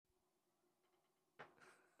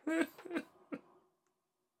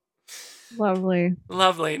Lovely.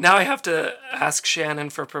 Lovely. Now I have to ask Shannon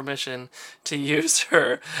for permission to use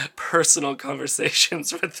her personal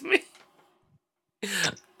conversations with me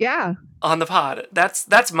Yeah. on the pod.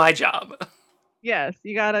 That's my job. Yes.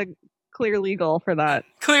 You gotta clear legal for that.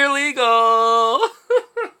 Clear legal.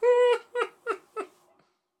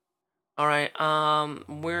 All right.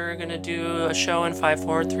 We're gonna do a show in 5,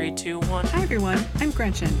 4, 3, 2, 1. Hi everyone, I'm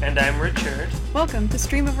Gretchen. And I'm Richard. Welcome to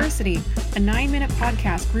Streamiversity, a 9-minute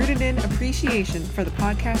podcast rooted in appreciation for the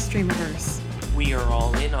podcast Streamiverse. We are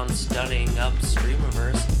all in on studying up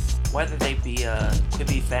Streamiverse, whether they be a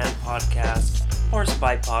Quibi fan podcast or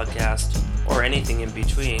spy podcast or anything in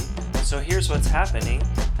between. So here's what's happening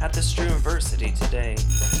at the Streamiversity today.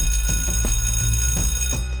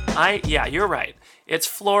 Yeah, you're right. It's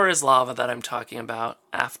Floor is Lava that I'm talking about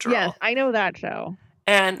after all. Yes, I know that show.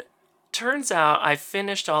 And turns out I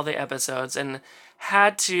finished all the episodes and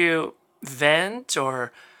had to vent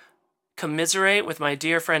or commiserate with my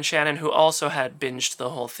dear friend Shannon, who also had binged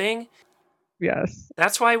the whole thing. Yes.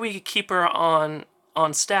 That's why we keep her on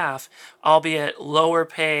staff, albeit lower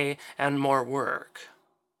pay and more work.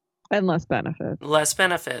 And less benefits. Less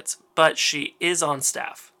benefits, but she is on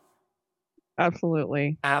staff.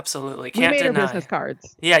 Absolutely. Absolutely. We Can't made her deny. business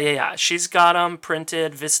cards. Yeah. She's got them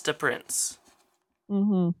printed, Vista prints.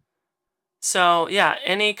 Mm-hmm. So, yeah,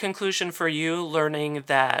 any conclusion for you learning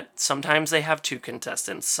that sometimes they have 2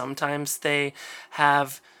 contestants, sometimes they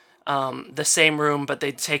have the same room, but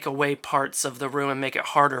they take away parts of the room and make it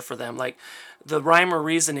harder for them. Like, the rhyme or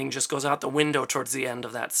reasoning just goes out the window towards the end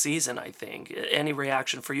of that season, I think. Any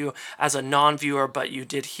reaction for you as a non-viewer, but you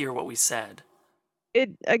did hear what we said?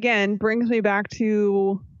 It, again, brings me back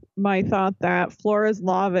to my thought that Floor is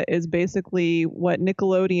Lava is basically what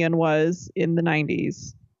Nickelodeon was in the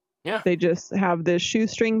 90s. Yeah. They just have this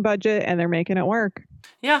shoestring budget and they're making it work.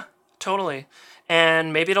 Yeah, totally.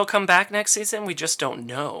 And maybe it'll come back next season. We just don't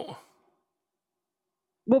know.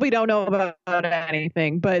 Well, we don't know about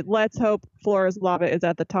anything, but let's hope Floor is Lava is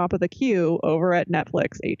at the top of the queue over at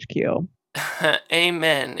Netflix HQ.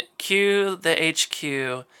 Amen. Cue the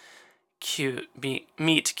HQ. Cute.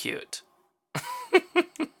 Meet cute. What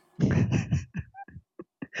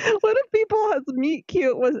if people has meet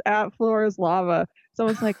cute was at Floor is Lava?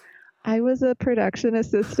 Someone's like, I was a production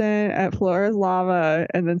assistant at Floor is Lava,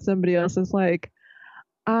 and then somebody else is like,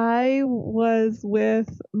 I was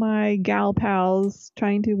with my gal pals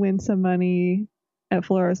trying to win some money at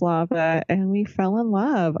Floor is Lava, and we fell in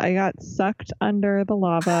love. I got sucked under the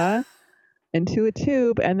lava into a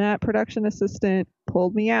tube, and that production assistant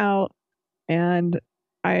pulled me out, and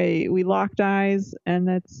we locked eyes,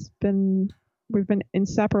 and we've been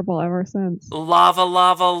inseparable ever since. Lava,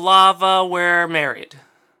 lava, lava, we're married.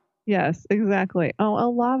 Yes, exactly. Oh, a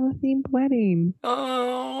lava-themed wedding.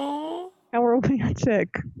 Oh. How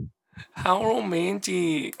romantic. How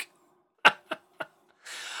romantic.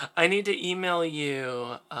 I need to email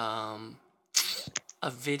you a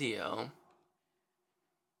video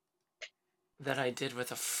that I did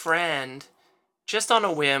with a friend just on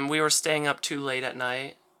a whim. We were staying up too late at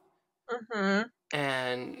night. Mm-hmm.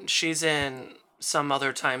 And she's in some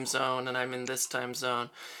other time zone and I'm in this time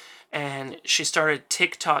zone. And she started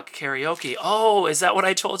TikTok karaoke. Oh, is that what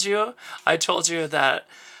I told you? I told you that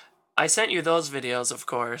I sent you those videos, of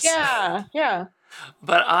course. Yeah.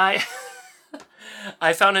 But I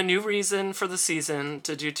found a new reason for the season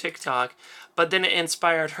to do TikTok, but then it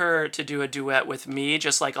inspired her to do a duet with me,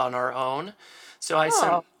 just like on our own. So I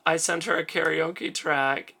sent her a karaoke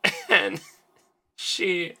track, and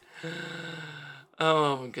she,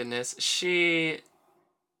 oh goodness, she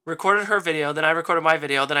recorded her video, then I recorded my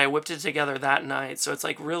video, then I whipped it together that night. So it's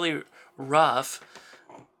like really rough,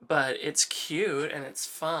 but it's cute and it's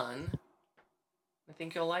fun. I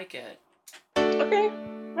think you'll like it. Okay,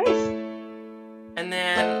 nice. And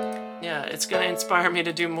then, yeah, it's going to inspire me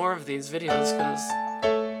to do more of these videos because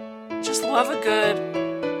I just love a good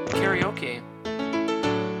karaoke.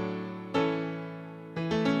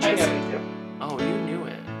 I know you do. Oh, you knew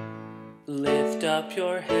it. Lift up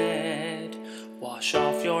your head, wash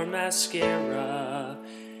off your mascara.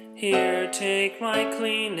 Here, take my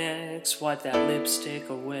Kleenex, wipe that lipstick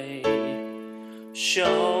away.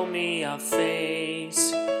 Show me a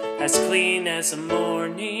face as clean as the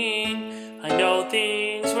morning. I know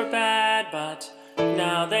things were bad, but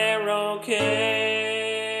now they're okay.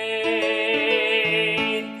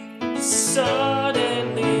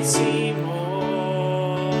 Suddenly Seymour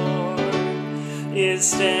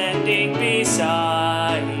is standing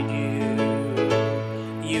beside you.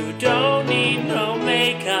 You don't need no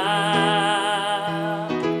makeup,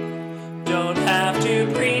 don't have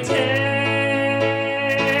to pretend.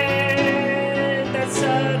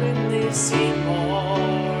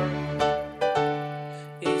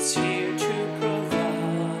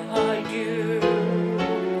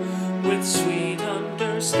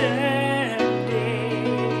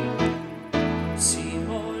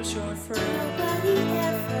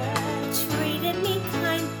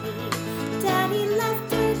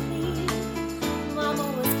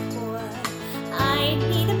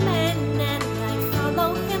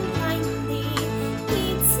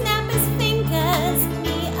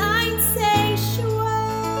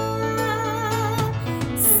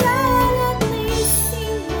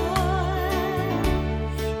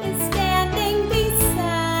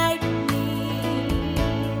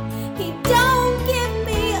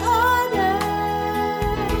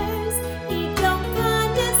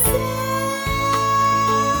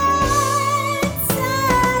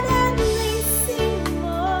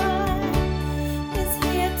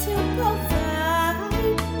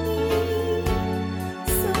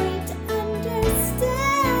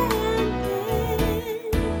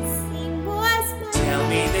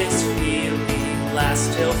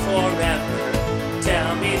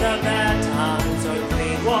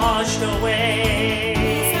 washed away.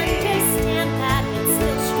 Please understand that it's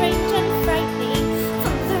still strange and frightening.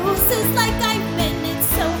 For losers like I've been, it's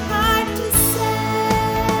so hard to say.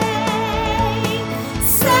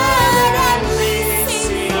 Suddenly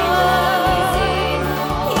sing Lord,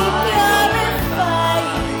 He purified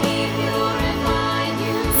you.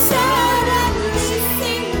 Suddenly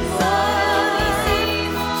sing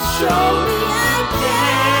Lord, show me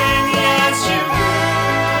again. Yes, you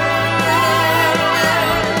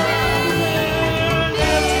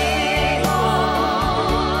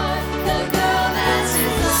The girl that's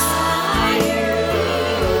inside you,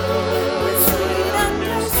 with sweet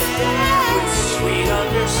understanding, with sweet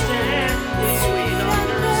understanding, with sweet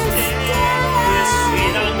understanding, with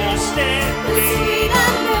sweet understanding. sweet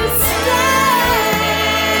understanding.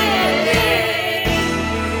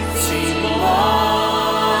 Simon,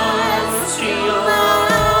 Simon.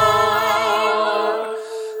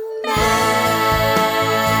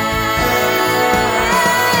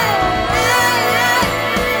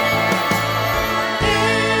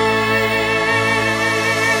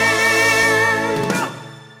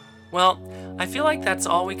 Well, I feel like that's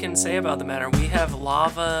all we can say about the matter. We have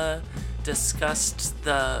Lava discussed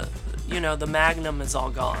the magnum is all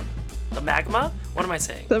gone. The magma? What am I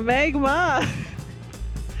saying? The magma.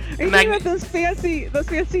 Are you thinking about those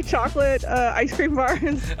fancy chocolate ice cream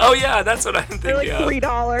bars? Oh yeah, that's what I'm They're like thinking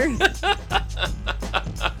of.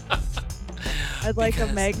 $3. I'd like a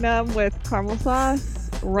magnum with caramel sauce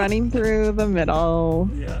running through the middle.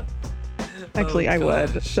 Yeah. Actually, Oh, I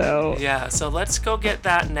would. gosh. So Yeah, so let's go get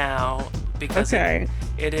that now because okay.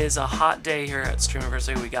 it is a hot day here at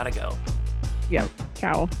Streamiversary. We gotta go. Yep.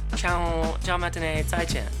 Cow. Ciao, ciao matane, 再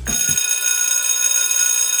见.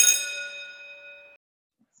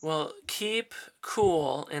 Well, keep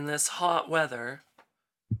cool in this hot weather.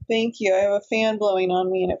 Thank you. I have a fan blowing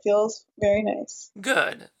on me and it feels very nice.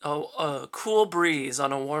 Good. A cool breeze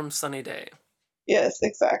on a warm, sunny day. Yes,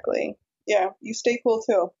 exactly. Yeah, you stay cool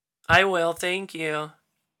too. I will, thank you.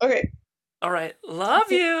 Okay. All right,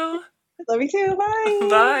 love you. Love you too. Bye.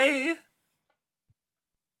 Bye.